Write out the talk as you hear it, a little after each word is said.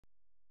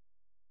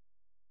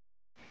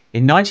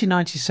In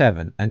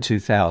 1997 and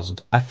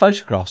 2000, I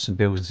photographed some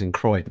buildings in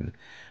Croydon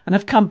and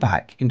have come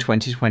back in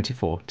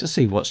 2024 to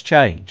see what's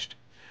changed.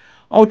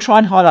 I will try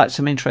and highlight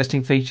some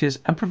interesting features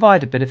and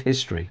provide a bit of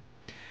history.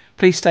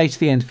 Please stay to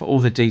the end for all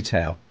the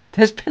detail.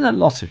 There's been a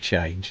lot of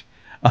change.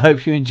 I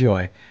hope you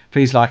enjoy.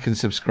 Please like and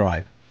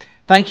subscribe.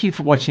 Thank you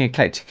for watching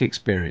Eclectic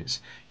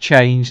Experience,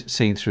 change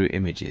seen through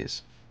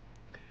images.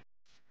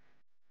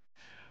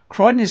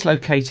 Croydon is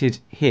located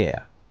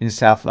here in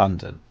South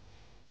London.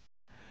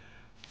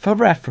 For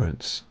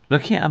reference,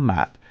 looking at a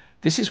map,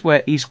 this is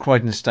where East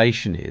Croydon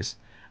Station is,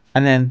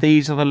 and then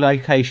these are the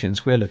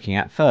locations we're looking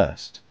at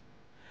first.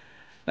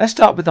 Let's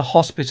start with the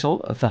Hospital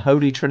of the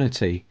Holy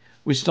Trinity,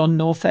 which is on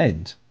North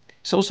End.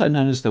 It's also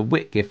known as the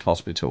Whitgift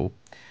Hospital,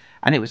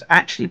 and it was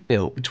actually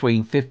built between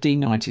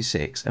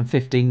 1596 and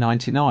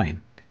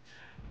 1599.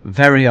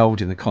 Very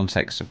old in the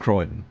context of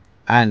Croydon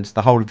and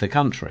the whole of the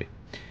country.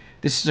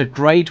 This is a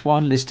Grade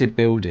 1 listed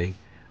building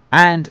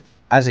and,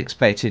 as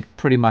expected,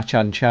 pretty much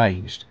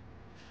unchanged.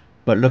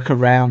 But look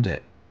around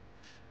it.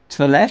 To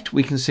the left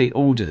we can see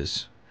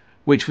Alders,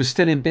 which was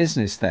still in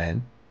business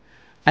then,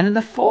 and in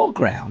the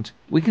foreground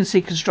we can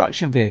see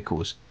construction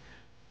vehicles,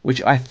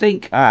 which I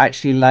think are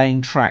actually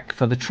laying track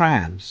for the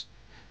trams.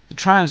 The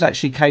trams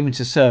actually came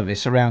into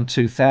service around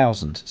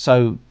 2000,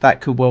 so that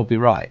could well be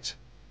right.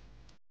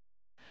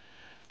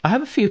 I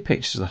have a few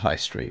pictures of the High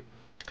Street.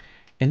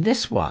 In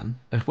this one,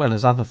 as well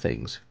as other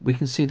things, we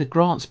can see the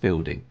Grants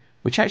building,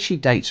 which actually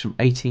dates from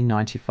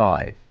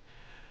 1895,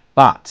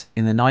 but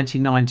in the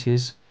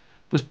 1990s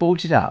was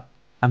boarded up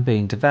and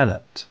being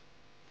developed.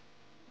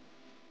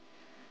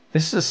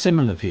 This is a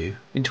similar view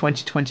in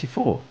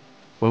 2024,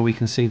 where we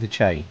can see the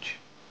change.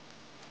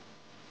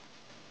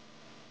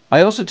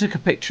 I also took a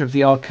picture of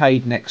the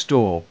arcade next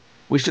door,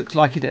 which looks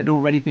like it had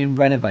already been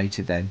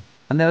renovated then,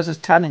 and there was a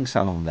tanning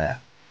salon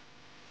there.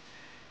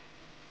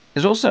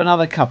 There's also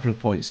another couple of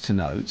points to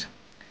note.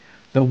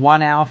 The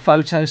 1 hour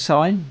photo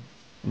sign,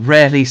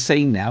 rarely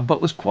seen now,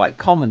 but was quite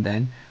common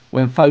then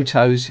when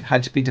photos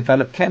had to be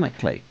developed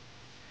chemically.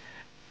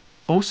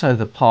 Also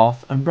the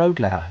path and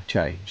road layout have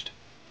changed.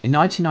 In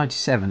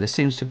 1997 there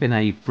seems to have been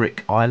a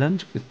brick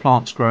island with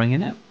plants growing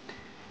in it.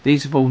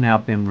 These have all now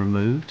been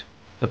removed,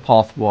 the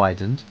path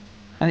widened,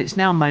 and it's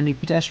now mainly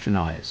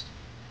pedestrianised.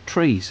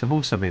 Trees have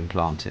also been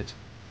planted.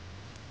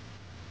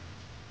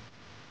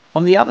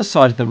 On the other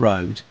side of the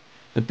road,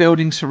 the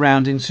building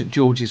surrounding St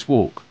George's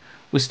Walk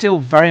was still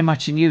very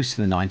much in use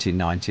in the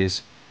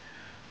 1990s,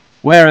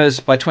 whereas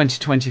by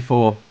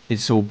 2024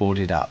 it's all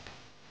boarded up.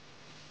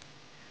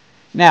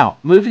 Now,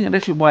 moving a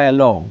little way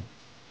along,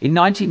 in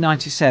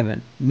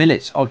 1997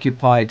 Millets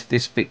occupied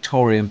this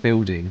Victorian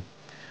building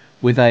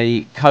with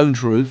a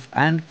coned roof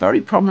and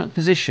very prominent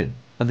position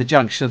at the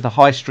junction of the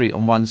High Street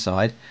on one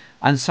side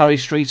and Surrey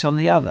Street on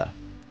the other.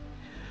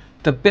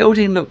 The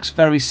building looks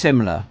very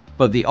similar,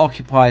 but the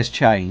occupiers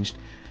changed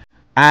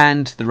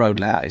and the road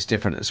layout is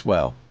different as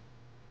well.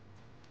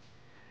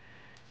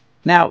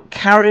 Now,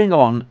 carrying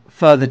on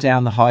further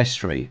down the High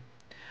Street,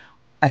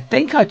 I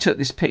think I took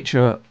this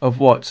picture of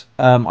what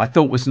I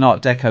thought was an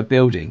Art Deco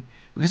building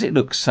because it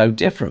looks so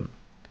different.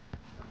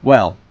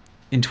 Well,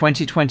 in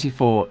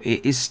 2024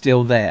 it is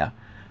still there,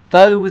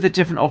 though with a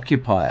different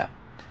occupier.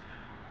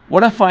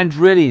 What I find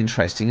really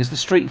interesting is the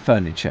street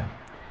furniture,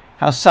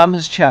 how some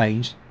has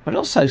changed but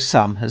also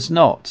some has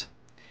not.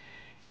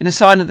 In a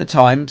sign of the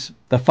times,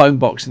 the phone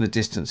box in the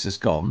distance has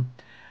gone,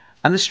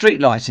 and the street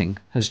lighting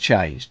has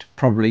changed,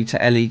 probably to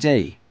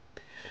LED.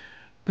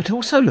 But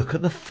also look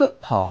at the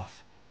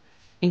footpath.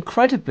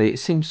 Incredibly, it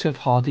seems to have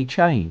hardly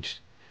changed,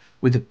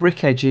 with the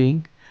brick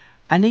edging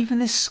and even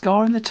this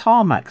scar in the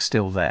tarmac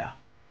still there.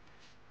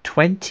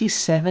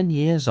 27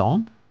 years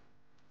on?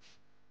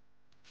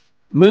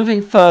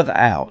 Moving further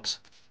out,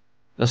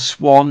 the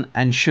Swan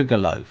and Sugar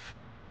Loaf.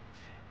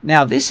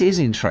 Now this is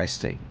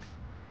interesting.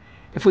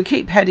 If we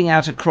keep heading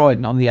out of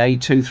Croydon on the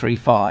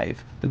A235,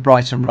 the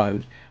Brighton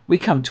Road, we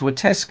come to a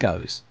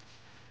Tesco's.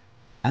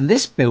 And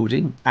this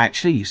building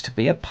actually used to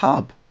be a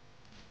pub.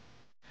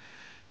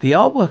 The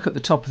artwork at the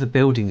top of the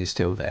building is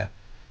still there,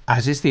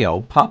 as is the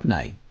old pub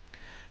name.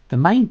 The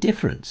main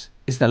difference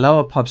is the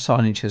lower pub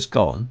signage has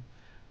gone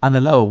and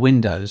the lower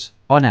windows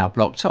are now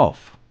blocked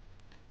off.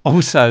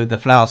 Also, the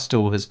flower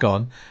stall has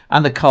gone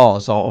and the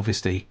cars are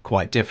obviously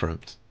quite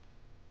different.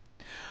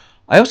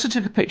 I also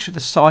took a picture of the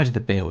side of the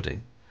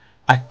building,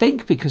 I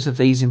think because of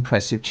these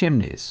impressive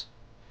chimneys.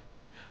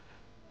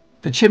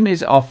 The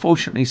chimneys are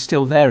fortunately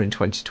still there in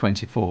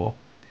 2024,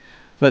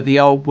 but the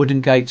old wooden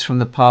gates from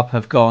the pub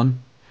have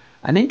gone,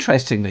 and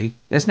interestingly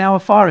there's now a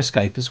fire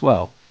escape as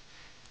well.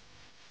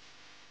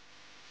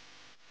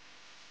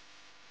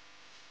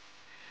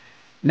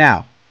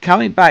 Now,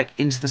 coming back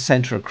into the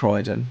centre of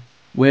Croydon,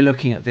 we're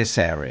looking at this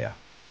area.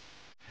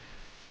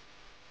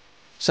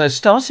 So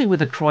starting with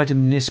the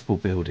Croydon Municipal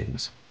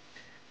Buildings,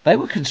 they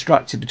were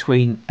constructed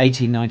between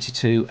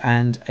 1892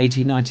 and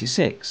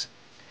 1896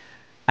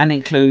 and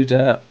include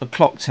a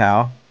clock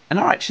tower and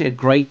are actually a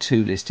Grade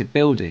 2 listed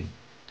building.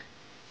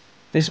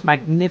 This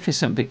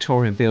magnificent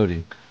Victorian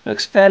building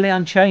looks fairly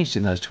unchanged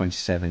in those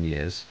 27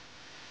 years.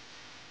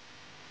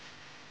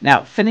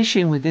 Now,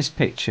 finishing with this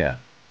picture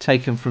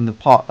taken from the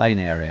Park Lane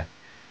area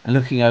and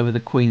looking over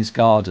the Queen's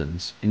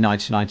Gardens in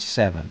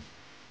 1997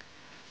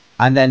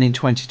 and then in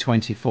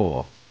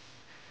 2024,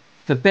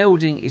 the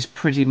building is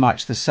pretty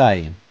much the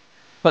same,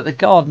 but the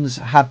gardens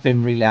have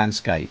been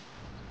re-landscaped.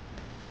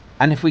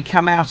 And if we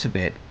come out a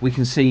bit, we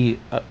can see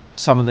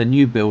some of the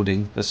new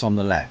building that's on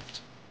the left.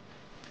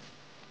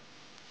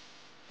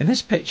 In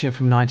this picture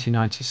from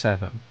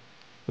 1997,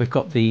 we've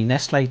got the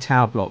Nestle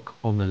Tower block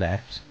on the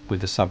left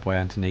with the subway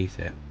underneath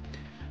it,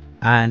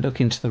 and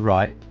looking to the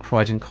right,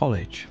 Croydon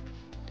College.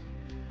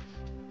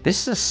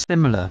 This is a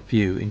similar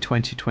view in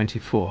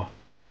 2024,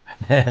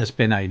 and there has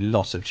been a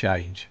lot of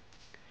change.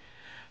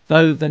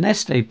 Though the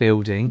Nestle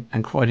building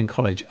and Croydon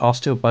College are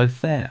still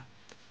both there.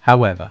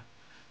 However,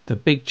 the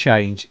big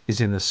change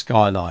is in the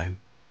skyline.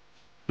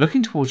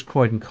 Looking towards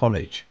Croydon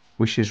College,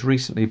 which has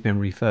recently been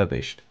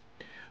refurbished,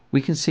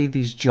 we can see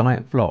these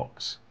giant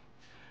blocks.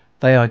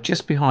 They are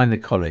just behind the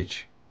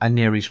college and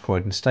near East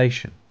Croydon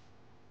Station.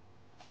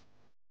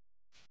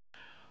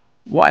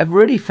 What I've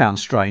really found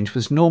strange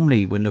was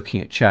normally when looking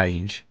at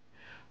change,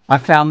 I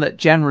found that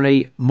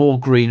generally more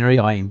greenery,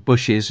 i.e.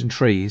 bushes and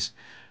trees,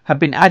 have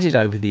been added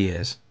over the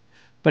years.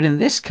 But in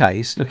this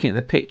case, looking at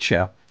the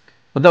picture,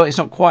 although it's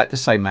not quite the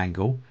same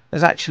angle,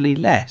 there's actually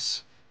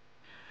less.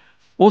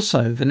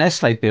 Also, the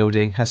Nestle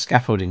building has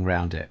scaffolding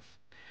around it.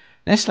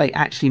 Nestle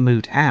actually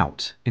moved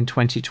out in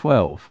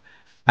 2012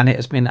 and it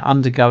has been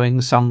undergoing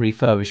some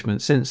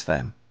refurbishment since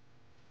then.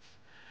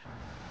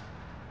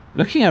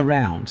 Looking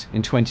around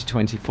in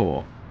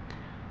 2024,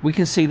 we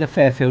can see the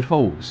Fairfield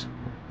halls,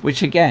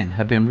 which again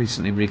have been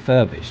recently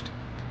refurbished.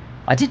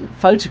 I didn't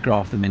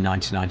photograph them in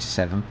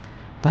 1997,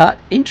 but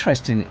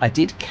interestingly I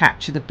did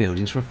capture the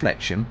building's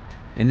reflection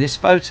in this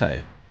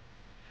photo.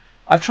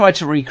 I've tried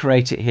to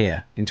recreate it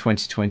here in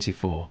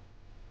 2024.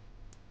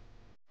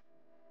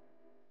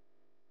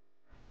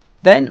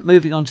 Then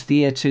moving on to the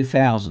year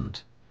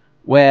 2000,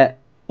 where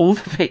all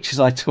the pictures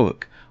I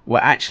took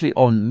were actually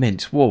on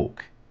Mint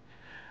Walk.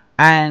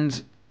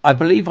 And I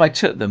believe I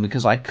took them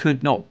because I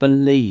could not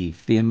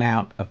believe the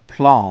amount of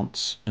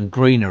plants and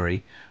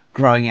greenery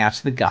growing out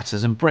of the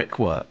gutters and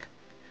brickwork.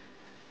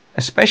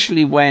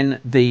 Especially when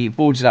the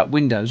boarded up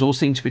windows all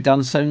seem to be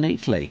done so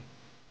neatly.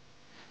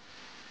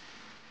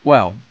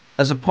 Well,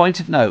 as a point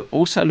of note,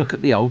 also look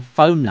at the old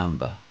phone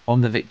number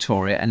on the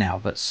Victoria and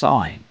Albert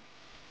sign.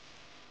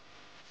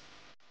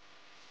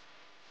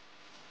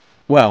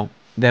 Well,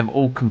 they've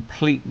all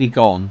completely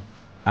gone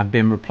and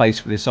been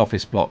replaced with this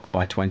office block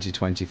by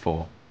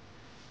 2024.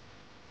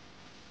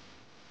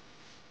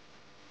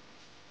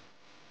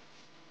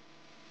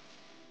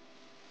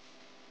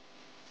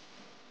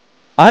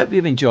 I hope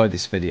you've enjoyed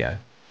this video.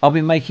 I'll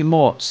be making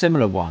more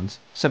similar ones,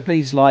 so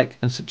please like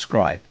and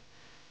subscribe.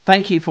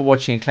 Thank you for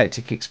watching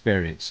Eclectic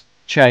Experience,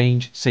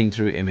 change seen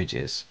through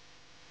images.